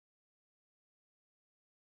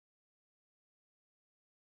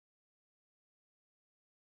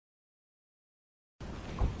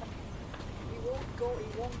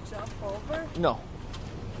jump over? No.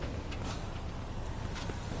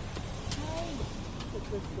 He's a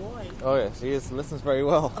good boy. Oh yes, he is. Listens very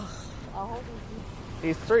well. How old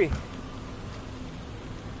is He's 3.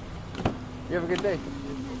 You have a good day.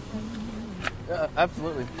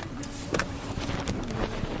 Absolutely.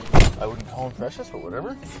 I wouldn't call him precious, but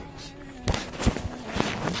whatever.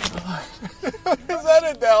 Is that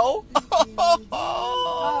Adele?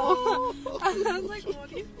 Oh. I was like,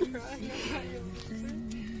 what are you crying about?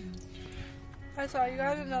 I saw you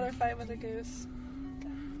got in another fight with a goose.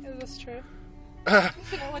 Is this true? That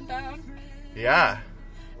went down. Yeah.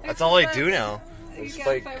 That's all I do now. I You just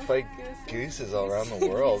can't fight with gooses all around the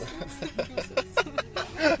world.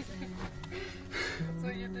 That's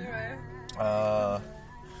what you do, eh?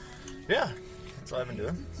 Yeah. That's what I've been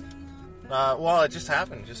doing. Well, it just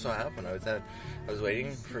happened. Just so happened. I was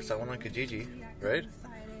waiting for someone on Kijiji, right?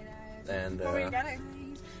 And What were you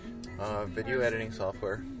getting? video editing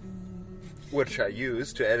software, which I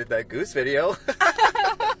used to edit that goose video.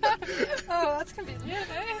 Oh, that's convenient,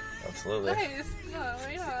 eh? Absolutely. Nice. No,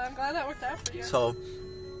 yeah, I'm glad that worked out for you. So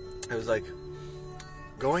it was like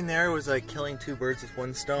going there was like killing 2 birds with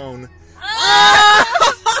 1 stone.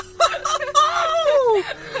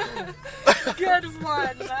 Good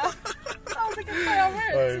one. That was a good play on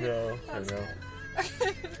words. I know.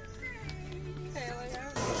 Okay,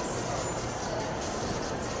 Leah.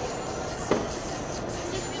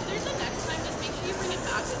 If there's a next time, just make sure you bring it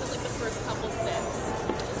back within like the first couple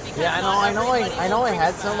sips. Yeah, I know I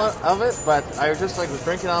had some of it, but I was just like was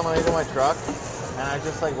drinking on my way to my truck, and I was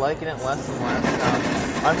just like liking it less and less.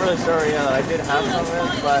 I'm really sorry, that I did have some of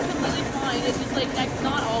it, but It's completely fine. It's just like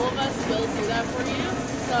not all of us will do that for you.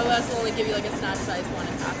 So us will only give you like a snack size one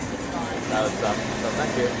and half if it's gone. that was so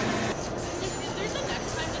thank you. If there's a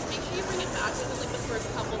next time, just make sure you bring it back within like the first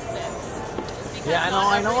couple sips. Yeah,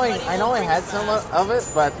 I know I had some of it,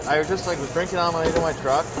 but I was just like was drinking on my way to my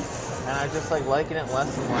truck, and I was just like liking it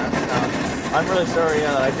less and less. I'm really sorry,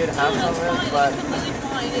 that I did have some of it, but It's completely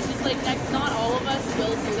fine. It's just like not all of us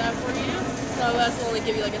will do that for you. So us will only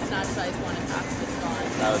give you like a snack size one and half if it's gone.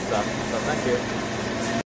 that was so thank you.